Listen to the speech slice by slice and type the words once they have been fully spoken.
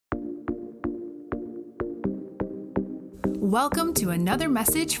Welcome to another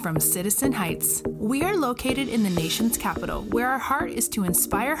message from Citizen Heights. We are located in the nation's capital, where our heart is to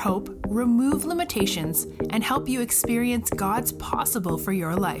inspire hope, remove limitations, and help you experience God's possible for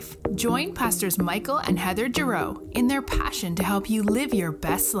your life. Join Pastors Michael and Heather Giroux in their passion to help you live your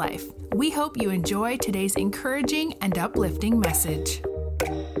best life. We hope you enjoy today's encouraging and uplifting message.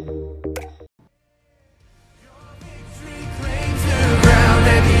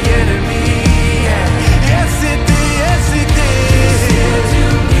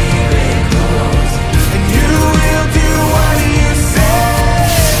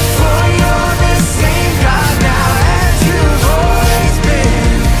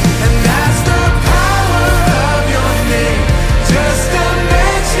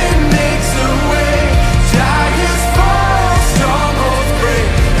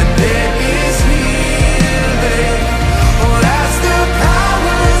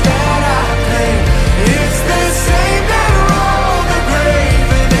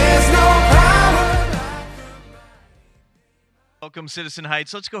 Welcome, Citizen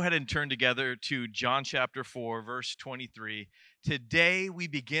Heights. Let's go ahead and turn together to John chapter 4, verse 23. Today, we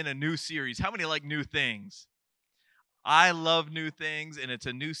begin a new series. How many like new things? I love new things, and it's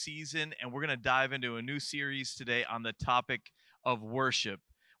a new season, and we're going to dive into a new series today on the topic of worship.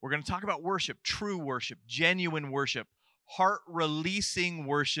 We're going to talk about worship, true worship, genuine worship, heart-releasing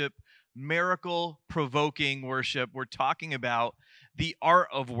worship, miracle-provoking worship. We're talking about the art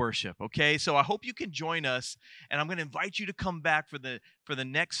of worship, okay? So I hope you can join us, and I'm going to invite you to come back for the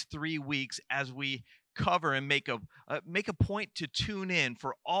next 3 weeks as we cover and make a point to tune in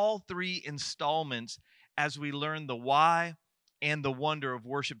for all 3 installments as we learn the why and the wonder of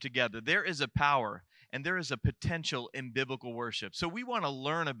worship together. There is a power and there is a potential in biblical worship. So we want to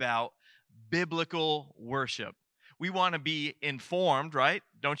learn about biblical worship. We want to be informed, right?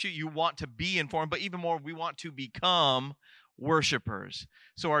 Don't you? You want to be informed, but even more, we want to become worshipers.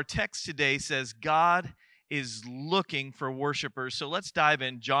 So our text today says God is looking for worshipers. So let's dive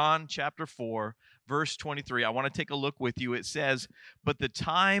in. John chapter 4, verse 23. I want to take a look with you. It says, "But the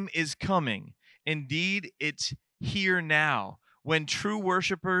time is coming. Indeed, it's here now, when true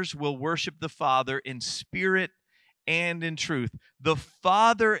worshipers will worship the Father in spirit and in truth. The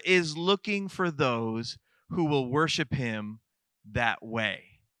Father is looking for those who will worship him that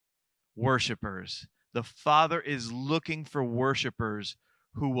way." Worshipers. The Father is looking for worshipers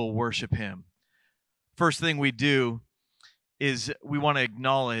who will worship him. First thing we do is we want to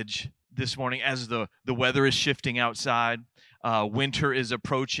acknowledge this morning as the weather is shifting outside, winter is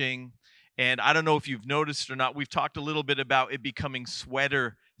approaching, and I don't know if you've noticed or not, we've talked a little bit about it becoming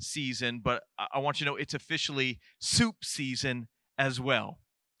sweater season, but I want you to know it's officially soup season as well,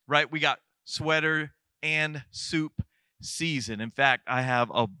 right? We got sweater and soup season. In fact, I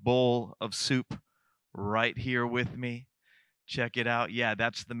have a bowl of soup right here with me. Check it out. Yeah,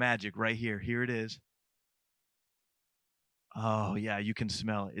 that's the magic right here. Here it is. Oh, yeah, you can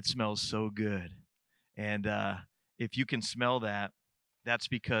smell it. It smells so good. And if you can smell that, that's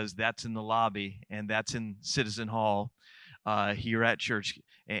because that's in the lobby and that's in Citizen Hall here at church.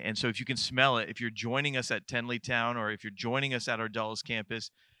 And so if you can smell it, if you're joining us at Tenleytown or if you're joining us at our Dulles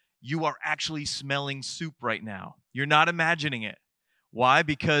campus, you are actually smelling soup right now. You're not imagining it. Why?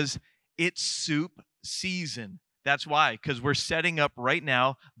 Because it's soup season. That's why, because we're setting up right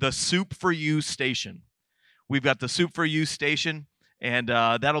now the Soup for You station. We've got the Soup for You station, and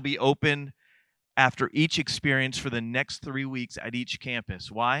that'll be open after each experience for the next 3 weeks at each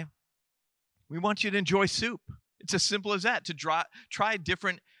campus. Why? We want you to enjoy soup. It's as simple as that, to try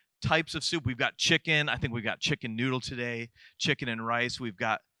different types of soup. We've got chicken. I think we've got chicken noodle today, chicken and rice. We've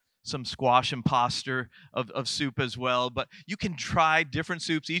got some squash and pasta of soup as well. But you can try different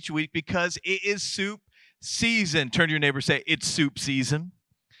soups each week because it is soup season. Turn to your neighbor and say, "It's soup season."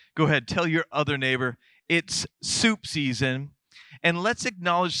 Go ahead, tell your other neighbor, "It's soup season." And let's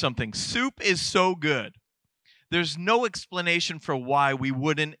acknowledge something. Soup is so good. There's no explanation for why we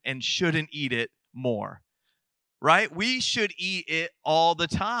wouldn't and shouldn't eat it more, right? We should eat it all the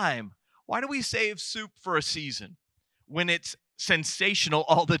time. Why do we save soup for a season when it's sensational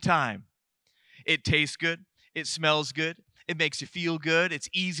all the time? It tastes good. It smells good. It makes you feel good. It's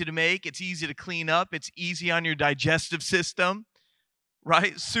easy to make. It's easy to clean up. It's easy on your digestive system,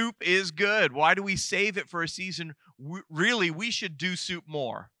 right? Soup is good. Why do we save it for a season? Really, we should do soup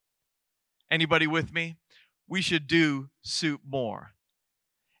more. Anybody with me? We should do soup more.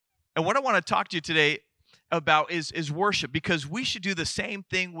 And what I want to talk to you today about is worship, because we should do the same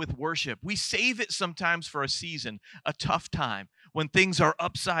thing with worship. We save it sometimes for a season, a tough time. when things are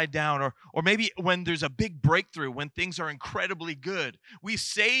upside down, or maybe when there's a big breakthrough, when things are incredibly good. We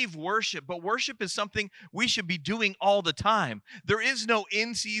save worship, but worship is something we should be doing all the time. There is no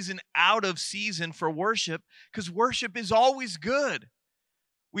in season, out of season for worship, because worship is always good.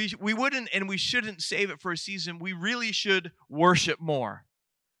 We wouldn't and we shouldn't save it for a season. We really should worship more.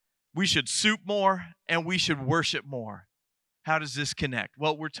 We should soup more, and we should worship more. How does this connect?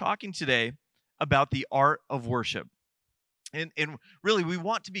 Well, we're talking today about the art of worship. And really, we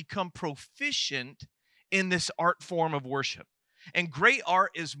want to become proficient in this art form of worship. And great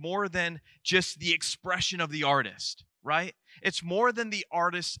art is more than just the expression of the artist, right? It's more than the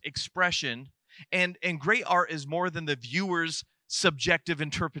artist's expression. And great art is more than the viewer's subjective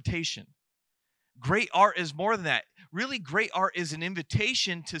interpretation. Great art is more than that. Really, great art is an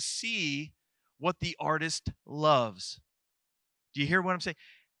invitation to see what the artist loves. Do you hear what I'm saying?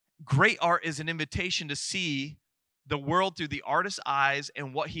 Great art is an invitation to see the world through the artist's eyes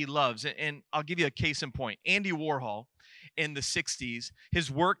and what he loves. And I'll give you a case in point. Andy Warhol in the 60s,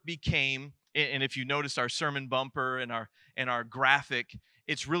 his work became, and if you notice our sermon bumper and our graphic,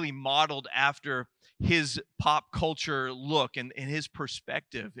 it's really modeled after his pop culture look and his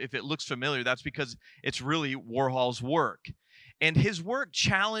perspective. If it looks familiar, that's because it's really Warhol's work. And his work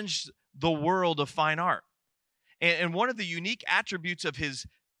challenged the world of fine art. And one of the unique attributes of his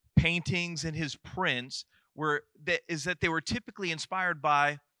paintings and his prints is that they were typically inspired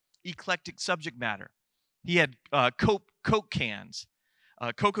by eclectic subject matter. He had Coke cans,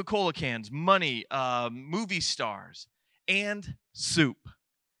 Coca-Cola cans, money, movie stars, and soup,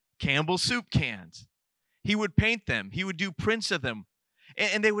 Campbell's soup cans. He would paint them. He would do prints of them.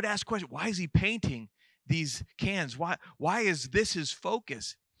 And they would ask questions. Why is he painting these cans? Why is this his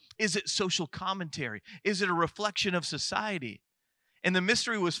focus? Is it social commentary? Is it a reflection of society? And the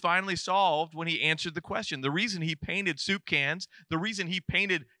mystery was finally solved when he answered the question. The reason he painted soup cans, the reason he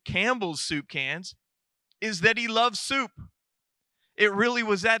painted Campbell's soup cans, is that he loved soup. It really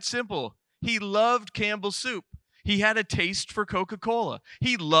was that simple. He loved Campbell's soup. He had a taste for Coca-Cola.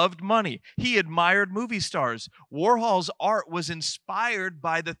 He loved money. He admired movie stars. Warhol's art was inspired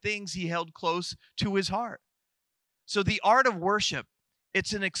by the things he held close to his heart. So the art of worship,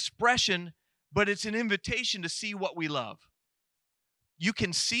 it's an expression, but it's an invitation to see what we love. You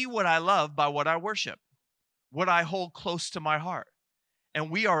can see what I love by what I worship, what I hold close to my heart. And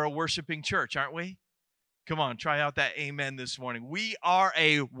we are a worshiping church, aren't we? Come on, try out that amen this morning. We are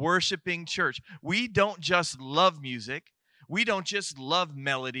a worshiping church. We don't just love music. We don't just love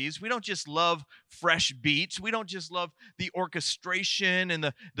melodies. We don't just love fresh beats. We don't just love the orchestration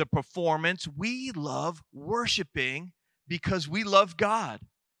and the performance. We love worshiping because we love God.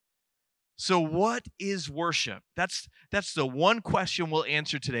 So what is worship? That's the one question we'll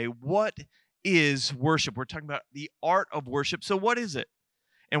answer today. What is worship? We're talking about the art of worship. So what is it?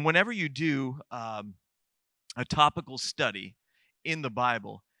 And whenever you do a topical study in the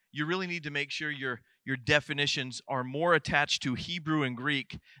Bible, you really need to make sure your definitions are more attached to Hebrew and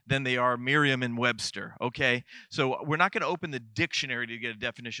Greek than they are Merriam and Webster, okay? So we're not going to open the dictionary to get a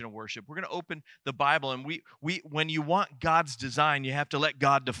definition of worship. We're going to open the Bible, and we when you want God's design, you have to let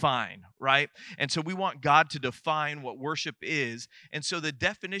God define, right? And so we want God to define what worship is. And so the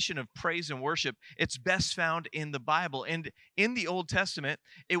definition of praise and worship, it's best found in the Bible. And in the Old Testament,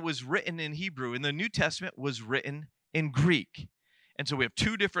 it was written in Hebrew. In the New Testament, was written in Greek. And so we have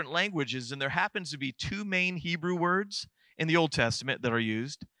two different languages, and there happens to be two main Hebrew words in the Old Testament that are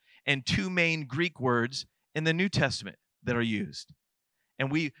used, and two main Greek words in the New Testament that are used. And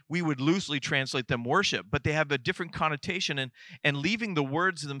we would loosely translate them worship, but they have a different connotation. And leaving the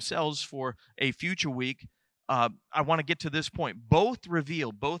words themselves for a future week, I want to get to this point. Both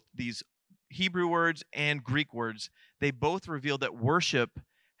these Hebrew words and Greek words, they both reveal that worship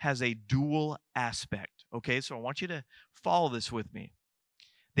has a dual aspect. Okay, so I want you to follow this with me.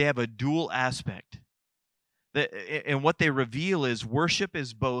 They have a dual aspect. And what they reveal is worship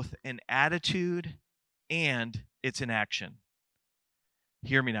is both an attitude and it's an action.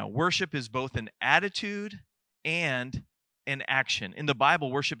 Hear me now. Worship is both an attitude and an action. In the Bible,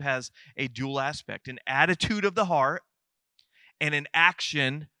 worship has a dual aspect, an attitude of the heart and an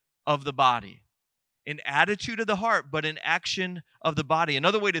action of the body. An attitude of the heart, but an action of the body.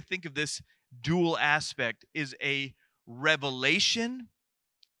 Another way to think of this dual aspect is a revelation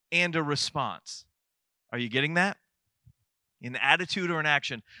and a response. Are you getting that? An attitude or an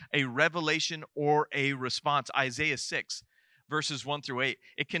action, a revelation or a response. Isaiah 6, verses 1 through 8.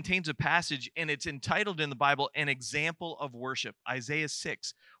 It contains a passage, and it's entitled in the Bible, An Example of Worship. Isaiah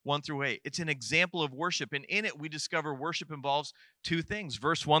 6, 1 through 8. It's an example of worship, and in it we discover worship involves two things.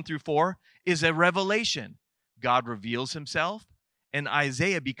 Verse 1 through 4 is a revelation. God reveals himself. and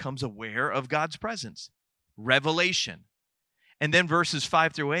Isaiah becomes aware of God's presence. Revelation. And then verses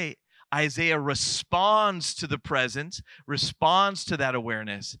 5 through 8, Isaiah responds to the presence, responds to that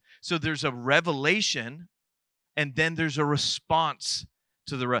awareness. So there's a revelation, and then there's a response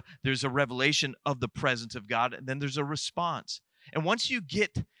to there's a revelation of the presence of God, and then there's a response. And once you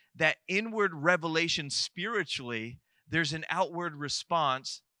get that inward revelation spiritually, there's an outward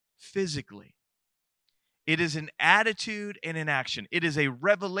response physically. It is an attitude and an action. It is a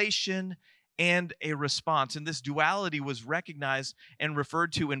revelation and a response. And this duality was recognized and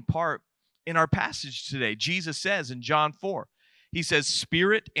referred to in part in our passage today. Jesus says in John 4, he says,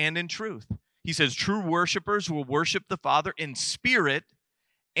 spirit and in truth. He says, true worshipers will worship the Father in spirit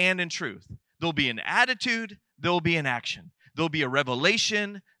and in truth. There'll be an attitude, there'll be an action. There'll be a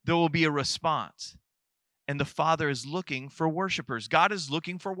revelation, there will be a response. And the Father is looking for worshipers. God is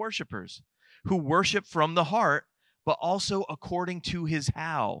looking for worshipers who worship from the heart, but also according to his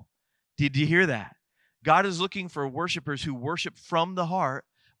how. Did you hear that? God is looking for worshipers who worship from the heart,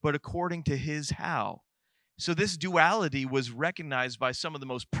 but according to his how. So this duality was recognized by some of the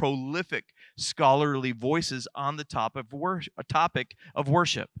most prolific scholarly voices on the topic of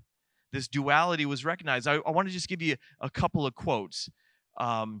worship. This duality was recognized. I want to just give you a couple of quotes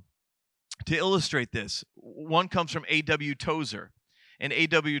to illustrate this. One comes from A.W. Tozer. And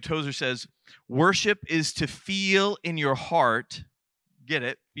A.W. Tozer says, worship is to feel in your heart, get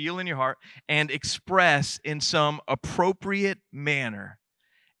it, feel in your heart, and express in some appropriate manner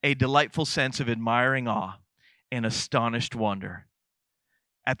a delightful sense of admiring awe and astonished wonder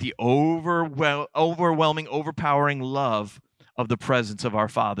at the overwhelming, overpowering love of the presence of our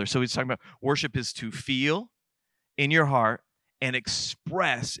Father. So he's talking about worship is to feel in your heart and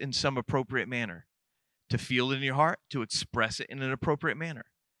express in some appropriate manner. To feel it in your heart, to express it in an appropriate manner.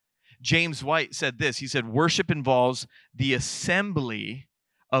 James White said this. He said, worship involves the assembly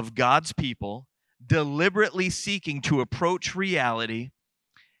of God's people deliberately seeking to approach reality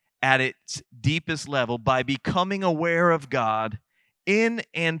at its deepest level by becoming aware of God in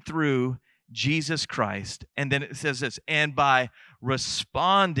and through Jesus Christ. And then it says this, and by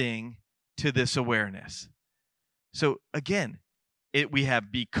responding to this awareness. So again, we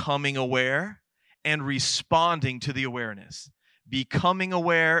have becoming aware and responding to the awareness. Becoming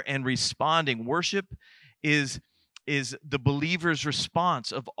aware and responding. Worship is the believer's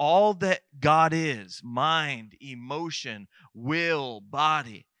response of all that God is, mind, emotion, will,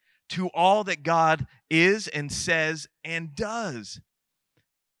 body, to all that God is and says and does.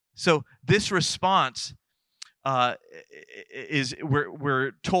 So this response we're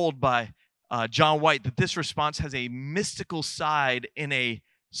told by John White that this response has a mystical side in a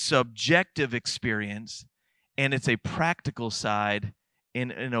subjective experience, and it's a practical side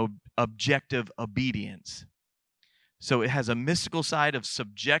in an objective obedience. So it has a mystical side of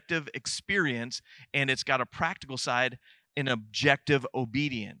subjective experience, and it's got a practical side in objective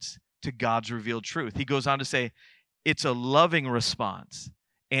obedience to God's revealed truth. He goes on to say, it's a loving response,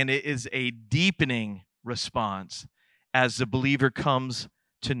 and it is a deepening response as the believer comes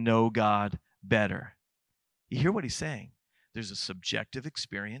to know God better. You hear what he's saying? There's a subjective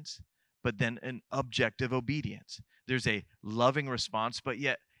experience, but then an objective obedience. There's a loving response, but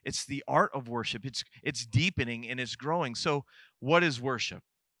yet it's the art of worship. It's deepening and it's growing. So what is worship?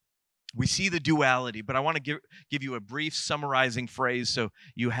 We see the duality, but I want to give you a brief summarizing phrase so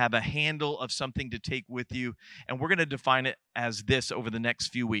you have a handle of something to take with you. And we're going to define it as this over the next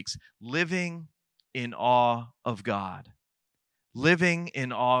few weeks. Living in awe of God. Living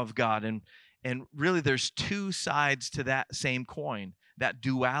in awe of God. And really, there's two sides to that same coin, that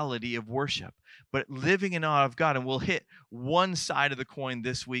duality of worship. But living in awe of God, and we'll hit one side of the coin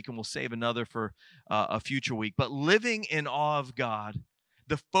this week, and we'll save another for a future week. But living in awe of God,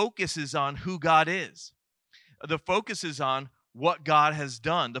 the focus is on who God is. The focus is on what God has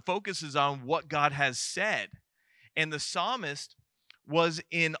done. The focus is on what God has said. And the psalmist was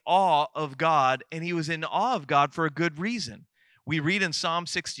in awe of God, and he was in awe of God for a good reason. We read in Psalm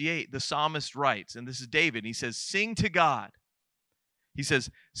 68, the psalmist writes, and this is David, he says, sing to God. He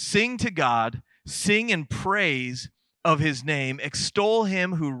says, sing to God, sing in praise of his name, extol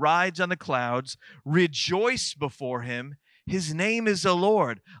him who rides on the clouds, rejoice before him. His name is the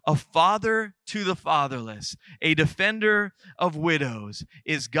Lord, a father to the fatherless, a defender of widows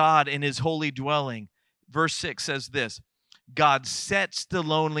is God in his holy dwelling. Verse 6 says this, God sets the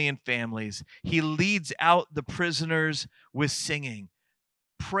lonely in families. He leads out the prisoners with singing.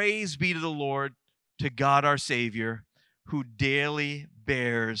 Praise be to the Lord, to God our Savior, who daily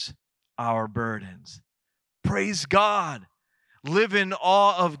bears our burdens. Praise God. Live in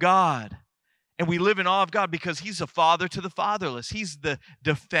awe of God. And we live in awe of God because he's a father to the fatherless. He's the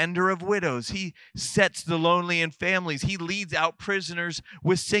defender of widows. He sets the lonely in families. He leads out prisoners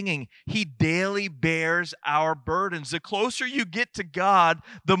with singing. He daily bears our burdens. The closer you get to God,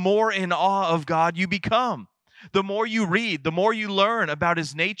 the more in awe of God you become. The more you read, the more you learn about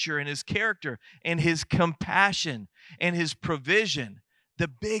his nature and his character and his compassion and his provision, the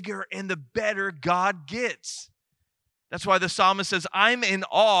bigger and the better God gets. That's why the psalmist says, I'm in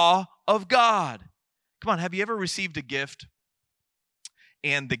awe of God. Come on, have you ever received a gift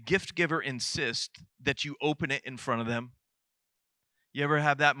and the gift giver insists that you open it in front of them? You ever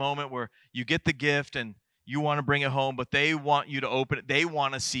have that moment where you get the gift and you want to bring it home, but they want you to open it. They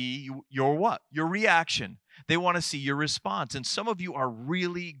want to see your what? Your reaction. They want to see your response. And some of you are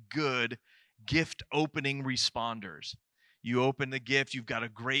really good gift opening responders. You open the gift, you've got a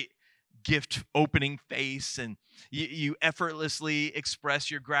great gift opening face, and you effortlessly express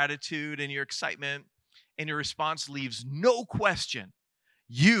your gratitude and your excitement, and your response leaves no question.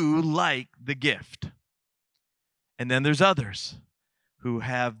 You like the gift. And then there's others who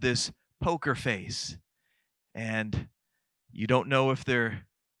have this poker face, and you don't know if they're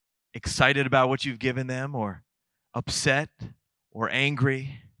excited about what you've given them, or upset, or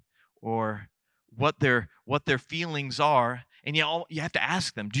angry, or what their feelings are. And you have to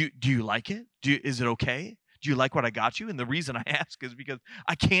ask them, do you like it? Is it okay? Do you like what I got you? And the reason I ask is because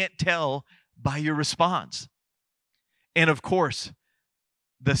I can't tell by your response. And of course,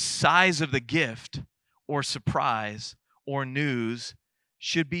 the size of the gift or surprise or news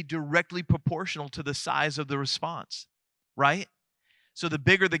should be directly proportional to the size of the response, right? So the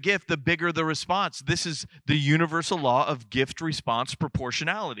bigger the gift, the bigger the response. This is the universal law of gift response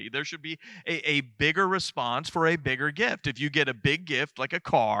proportionality. There should be a bigger response for a bigger gift. If you get a big gift like a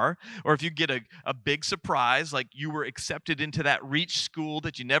car, or if you get a big surprise like you were accepted into that Reach school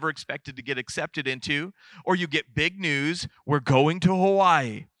that you never expected to get accepted into, or you get big news, we're going to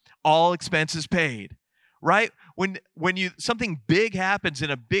Hawaii, all expenses paid, right? When something big happens in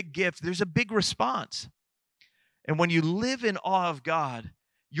a big gift, there's a big response. And when you live in awe of God,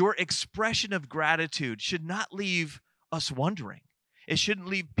 your expression of gratitude should not leave us wondering. It shouldn't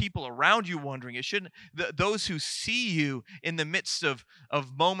leave people around you wondering. It shouldn't. Those who see you in the midst of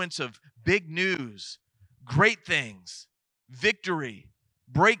moments of big news, great things, victory,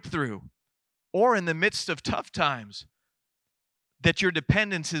 breakthrough, or in the midst of tough times, that your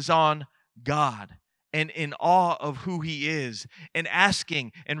dependence is on God, and in awe of who he is, and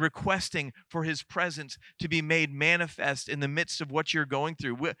asking and requesting for his presence to be made manifest in the midst of what you're going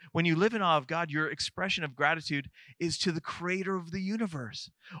through. When you live in awe of God, your expression of gratitude is to the creator of the universe.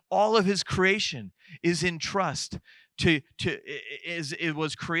 All of his creation is in trust it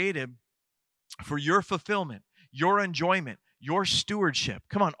was created for your fulfillment, your enjoyment, your stewardship.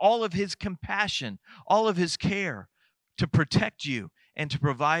 Come on, all of his compassion, all of his care to protect you and to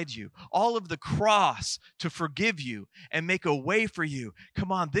provide you, all of the cross to forgive you and make a way for you.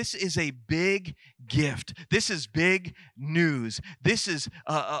 Come on, this is a big gift. This is big news. This is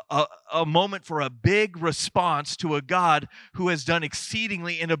a moment for a big response to a God who has done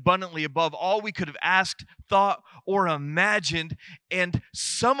exceedingly and abundantly above all we could have asked, thought, or imagined. And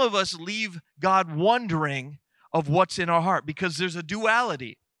some of us leave God wondering of what's in our heart, because there's a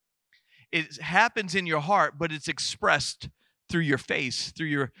duality. It happens in your heart, but it's expressed through your face,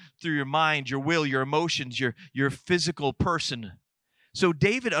 through your mind, your will, your emotions, your physical person. So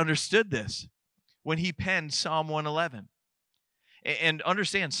David understood this when he penned Psalm 111. And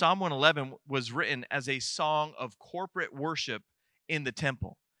understand, Psalm 111 was written as a song of corporate worship in the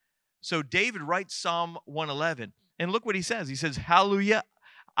temple. So David writes Psalm 111, and look what he says. He says, hallelujah,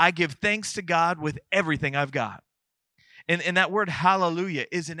 I give thanks to God with everything I've got. And that word hallelujah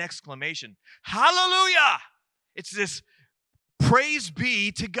is an exclamation. Hallelujah! It's this praise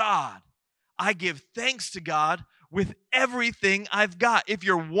be to God. I give thanks to God with everything I've got. If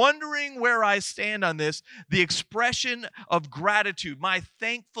you're wondering where I stand on this, the expression of gratitude, my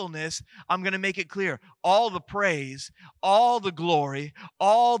thankfulness, I'm going to make it clear. All the praise, all the glory,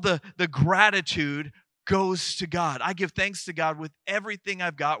 all the gratitude goes to God. I give thanks to God with everything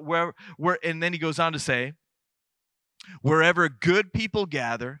I've got. And then he goes on to say, wherever good people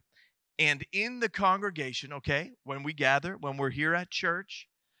gather, and in the congregation, okay, when we gather, when we're here at church,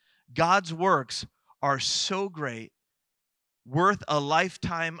 God's works are so great, worth a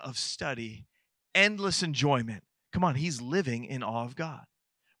lifetime of study, endless enjoyment. Come on, he's living in awe of God.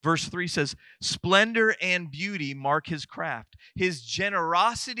 Verse 3 says, splendor and beauty mark his craft. His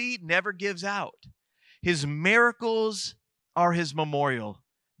generosity never gives out. His miracles are his memorial.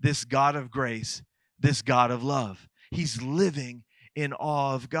 This God of grace, this God of love. He's living in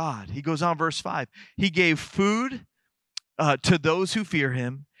awe of God. He goes on, verse 5. He gave food to those who fear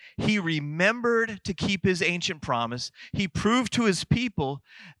him. He remembered to keep his ancient promise. He proved to his people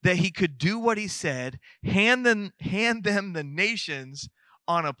that he could do what he said, hand them the nations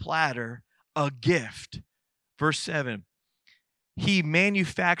on a platter, a gift. Verse 7. He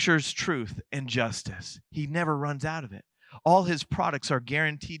manufactures truth and justice. He never runs out of it. All his products are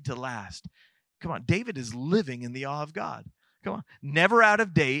guaranteed to last. Come on, David is living in the awe of God. Come on, never out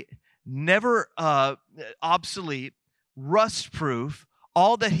of date, never obsolete, rust-proof.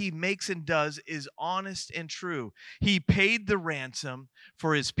 All that he makes and does is honest and true. He paid the ransom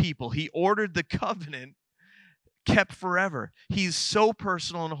for his people. He ordered the covenant kept forever. He's so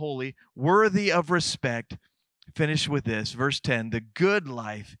personal and holy, worthy of respect. Finish with this, verse 10. The good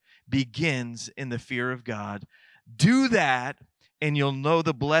life begins in the fear of God. Do that, and you'll know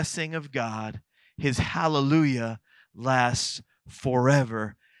the blessing of God. His hallelujah lasts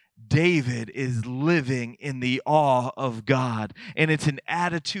forever. David is living in the awe of God, and it's an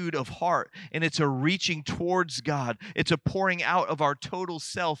attitude of heart, and it's a reaching towards God. It's a pouring out of our total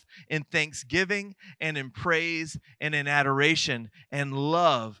self in thanksgiving and in praise and in adoration and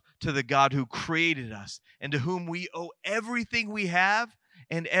love to the God who created us and to whom we owe everything we have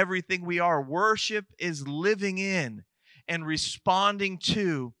and everything we are. Worship is living in and responding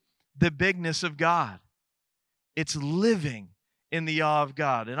to the bigness of God. It's living in the awe of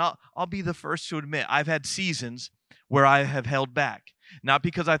God. And I'll be the first to admit, I've had seasons where I have held back. Not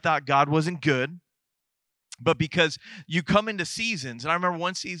because I thought God wasn't good, but because you come into seasons. And I remember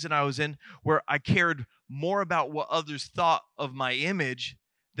one season I was in where I cared more about what others thought of my image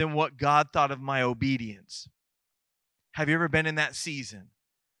than what God thought of my obedience. Have you ever been in that season?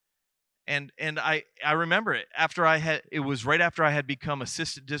 And I remember it it was right after I had become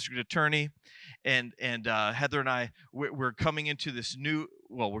assistant district attorney, and Heather and I we're coming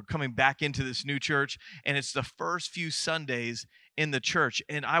back into this new church, and it's the first few Sundays in the church,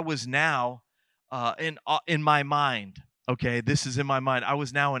 and I was now in my mind, okay, this is in my mind, I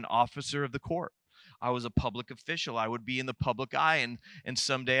was now an officer of the court. I was a public official. I would be in the public eye, and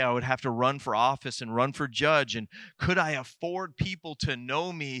someday I would have to run for office and run for judge. And could I afford people to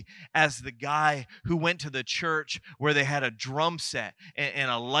know me as the guy who went to the church where they had a drum set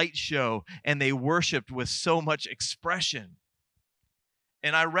and a light show, and they worshiped with so much expression?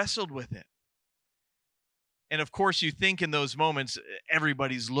 And I wrestled with it. And of course, you think in those moments,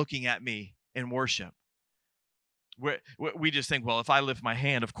 everybody's looking at me in worship. We just think, well, if I lift my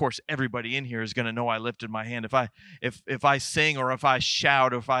hand, of course, everybody in here is going to know I lifted my hand. If I sing, or if I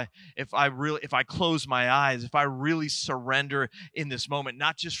shout, or if I close my eyes, if I really surrender in this moment,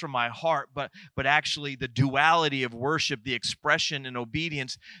 not just from my heart, but actually the duality of worship, the expression and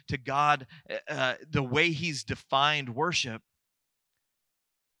obedience to God, the way He's defined worship,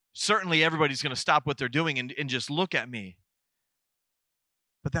 certainly everybody's going to stop what they're doing and just look at me.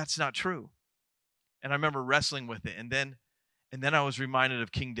 But that's not true. And I remember wrestling with it. And then I was reminded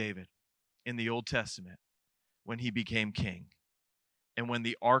of King David in the Old Testament when he became king, and when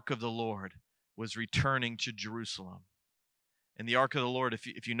the Ark of the Lord was returning to Jerusalem. And the Ark of the Lord,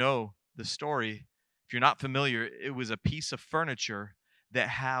 if you know the story, if you're not familiar, it was a piece of furniture that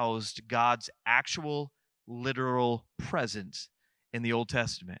housed God's actual literal presence in the Old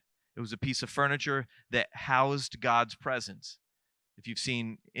Testament. It was a piece of furniture that housed God's presence. If you've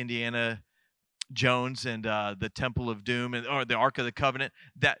seen Indiana Jones and the Temple of Doom, or the Ark of the Covenant,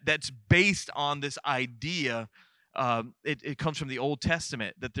 that's based on this idea. It comes from the Old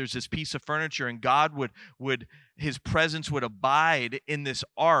Testament, that there's this piece of furniture, and God would His presence would abide in this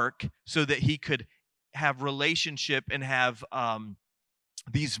ark so that He could have relationship and have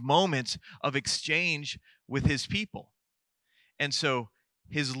these moments of exchange with His people. And so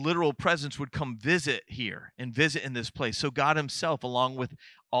His literal presence would come visit here and visit in this place. So God Himself, along with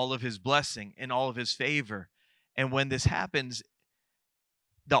all of His blessing and all of His favor. And when this happens,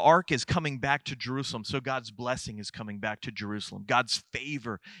 the ark is coming back to Jerusalem. So God's blessing is coming back to Jerusalem. God's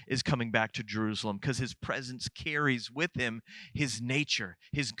favor is coming back to Jerusalem, because His presence carries with Him His nature,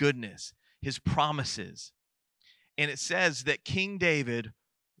 His goodness, His promises. And it says that King David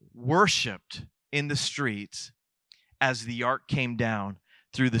worshiped in the streets as the ark came down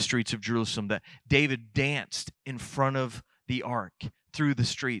through the streets of Jerusalem, that David danced in front of the ark through the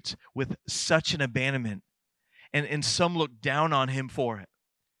streets with such an abandonment. And some looked down on him for it.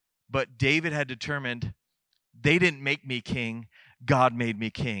 But David had determined, they didn't make me king, God made me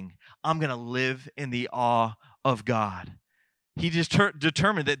king. I'm going to live in the awe of God. He just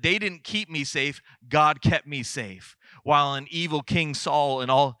determined that they didn't keep me safe, God kept me safe. while an evil King Saul and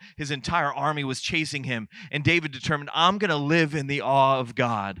all his entire army was chasing him. And David determined, I'm going to live in the awe of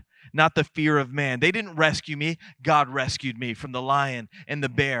God, not the fear of man. They didn't rescue me. God rescued me from the lion and the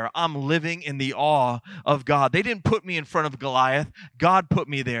bear. I'm living in the awe of God. They didn't put me in front of Goliath. God put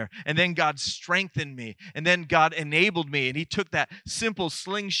me there. And then God strengthened me. And then God enabled me. And he took that simple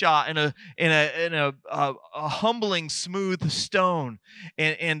slingshot and a humbling, smooth stone.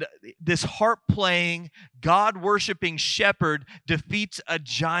 And this harp-playing, God-worshiping shepherd defeats a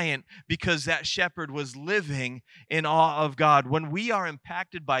giant because that shepherd was living in awe of God. When we are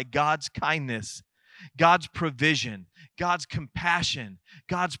impacted by God's kindness, God's provision, God's compassion,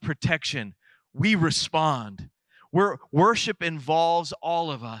 God's protection, we respond. Worship involves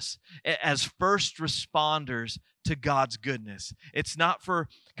all of us as first responders to God's goodness. It's not for,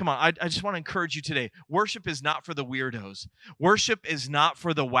 come on, I just want to encourage you today. Worship is not for the weirdos. Worship is not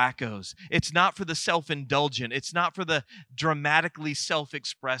for the wackos. It's not for the self-indulgent. It's not for the dramatically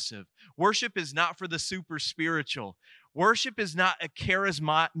self-expressive. Worship is not for the super spiritual. Worship is not a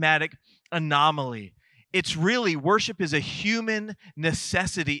charismatic anomaly. It's really, worship is a human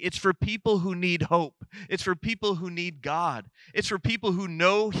necessity. It's for people who need hope. It's for people who need God. It's for people who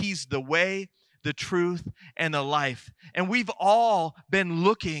know He's the way, the truth, and the life. And we've all been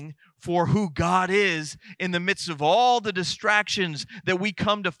looking for who God is in the midst of all the distractions that we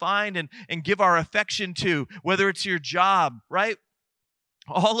come to find and give our affection to, whether it's your job, right?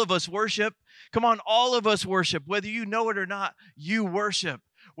 All of us worship. Come on, all of us worship. Whether you know it or not, you worship.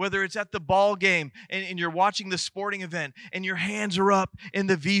 Whether it's at the ball game and you're watching the sporting event and your hands are up in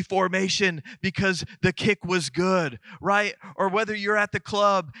the V formation because the kick was good, right? Or whether you're at the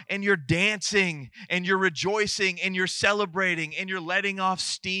club and you're dancing and you're rejoicing and you're celebrating and you're letting off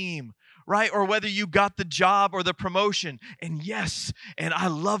steam, right? Or whether you got the job or the promotion and yes, and I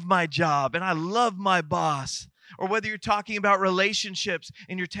love my job and I love my boss. Or whether you're talking about relationships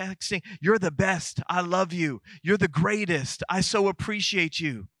and you're texting, you're the best, I love you, you're the greatest, I so appreciate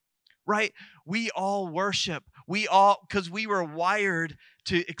you, right? We all worship. Because we were wired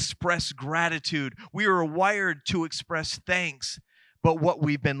to express gratitude. We were wired to express thanks. But what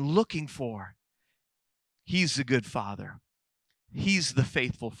we've been looking for, He's the good Father. He's the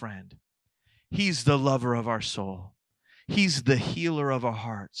faithful friend. He's the lover of our soul. He's the healer of our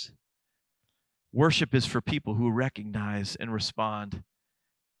hearts. Worship is for people who recognize and respond.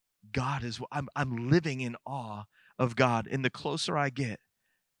 God is, I'm living in awe of God. And the closer I get,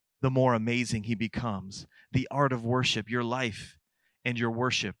 the more amazing He becomes. The art of worship, your life and your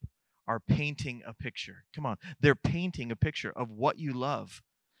worship are painting a picture. Come on, they're painting a picture of what you love.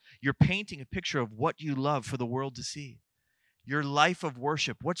 You're painting a picture of what you love for the world to see. Your life of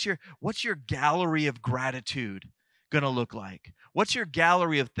worship, what's your gallery of gratitude going to look like? What's your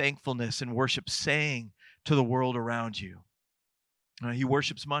gallery of thankfulness and worship saying to the world around you? He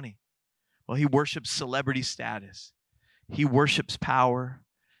worships money. Well, he worships celebrity status. He worships power.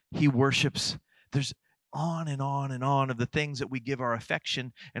 He worships, there's on and on and on of the things that we give our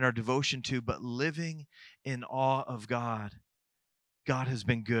affection and our devotion to, but living in awe of God. God has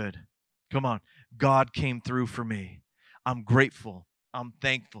been good. Come on. God came through for me. I'm grateful. I'm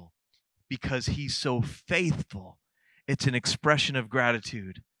thankful because He's so faithful. It's an expression of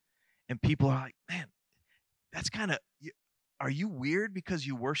gratitude. And people are like, man, that's kind of, are you weird because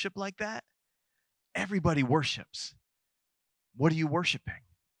you worship like that? Everybody worships. What are you worshiping?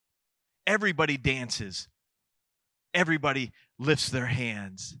 Everybody dances. Everybody lifts their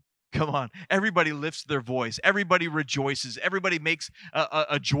hands. Come on. Everybody lifts their voice. Everybody rejoices. Everybody makes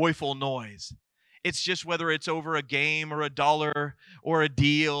a joyful noise. It's just whether it's over a game or a dollar or a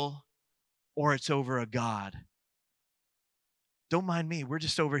deal or it's over a God. Don't mind me. We're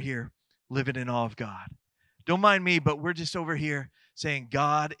just over here living in awe of God. Don't mind me, but we're just over here saying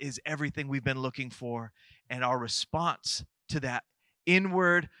God is everything we've been looking for. And our response to that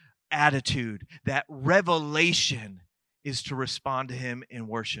inward attitude, that revelation, is to respond to Him in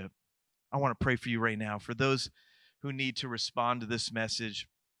worship. I want to pray for you right now. For those who need to respond to this message,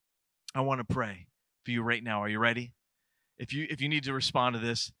 I want to pray for you right now. Are you ready? If you need to respond to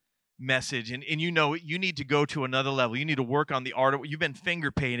this message and you know you need to go to another level, you need to work on the art of, you've been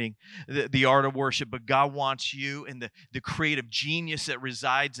finger painting the art of worship, but God wants you and the creative genius that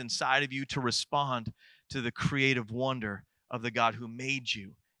resides inside of you to respond to the creative wonder of the God who made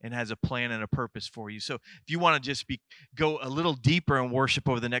you and has a plan and a purpose for you. So if you want to just go a little deeper in worship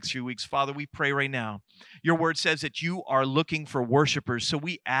over the next few weeks, Father, we pray right now. Your word says that you are looking for worshipers. So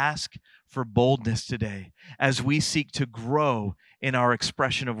we ask for boldness today as we seek to grow in our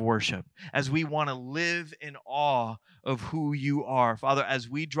expression of worship, as we want to live in awe of who you are. Father, as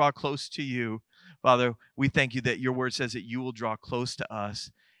we draw close to you, Father, we thank you that your word says that you will draw close to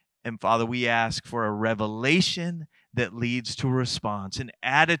us. And Father, we ask for a revelation that leads to a response, an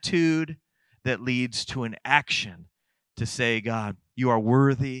attitude that leads to an action to say, God, you are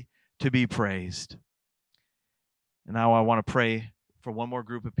worthy to be praised. And now I want to pray for one more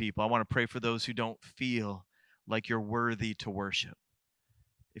group of people. I want to pray for those who don't feel like you're worthy to worship.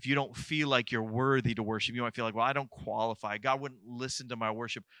 If you don't feel like you're worthy to worship, you might feel like, well, I don't qualify. God wouldn't listen to my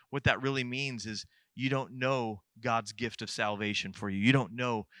worship. What that really means is you don't know God's gift of salvation for you. You don't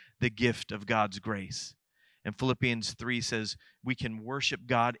know the gift of God's grace. And Philippians 3 says we can worship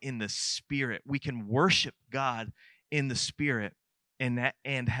God in the Spirit. We can worship God in the Spirit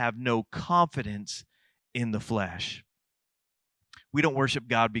and have no confidence in the flesh. We don't worship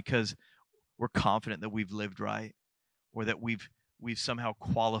God because we're confident that we've lived right or that we've somehow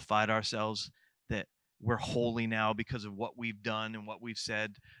qualified ourselves, that we're holy now because of what we've done and what we've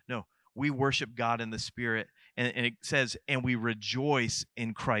said. No, we worship God in the Spirit. And it says, and we rejoice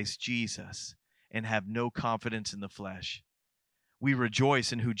in Christ Jesus and have no confidence in the flesh. We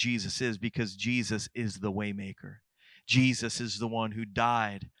rejoice in who Jesus is because Jesus is the waymaker. Jesus is the one who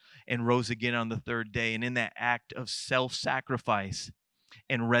died and rose again on the third day. And in that act of self-sacrifice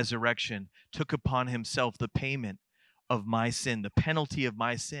and resurrection, took upon himself the payment of my sin. The penalty of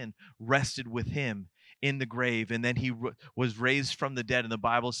my sin rested with him in the grave. And then he was raised from the dead. And the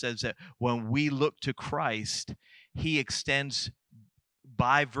Bible says that when we look to Christ, he extends,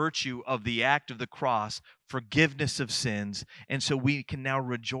 by virtue of the act of the cross, forgiveness of sins. And so we can now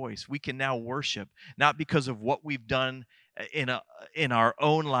rejoice. We can now worship, not because of what we've done in our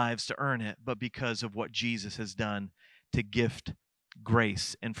own lives to earn it, but because of what Jesus has done to gift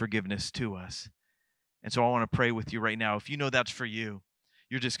grace and forgiveness to us. And so I want to pray with you right now. If you know that's for you,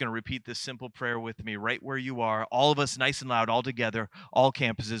 you're just going to repeat this simple prayer with me right where you are. All of us nice and loud, all together, all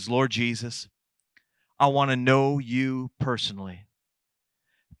campuses. Lord Jesus, I want to know you personally.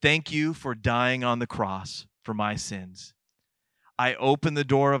 Thank you for dying on the cross for my sins. I open the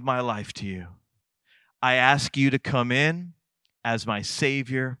door of my life to you. I ask you to come in as my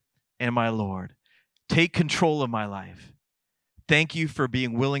Savior and my Lord. Take control of my life. Thank you for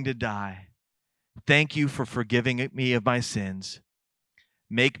being willing to die. Thank you for forgiving me of my sins.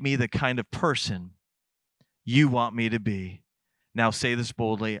 Make me the kind of person you want me to be. Now say this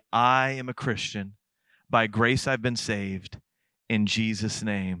boldly. I am a Christian. By grace I've been saved. In Jesus'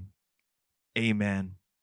 name, amen.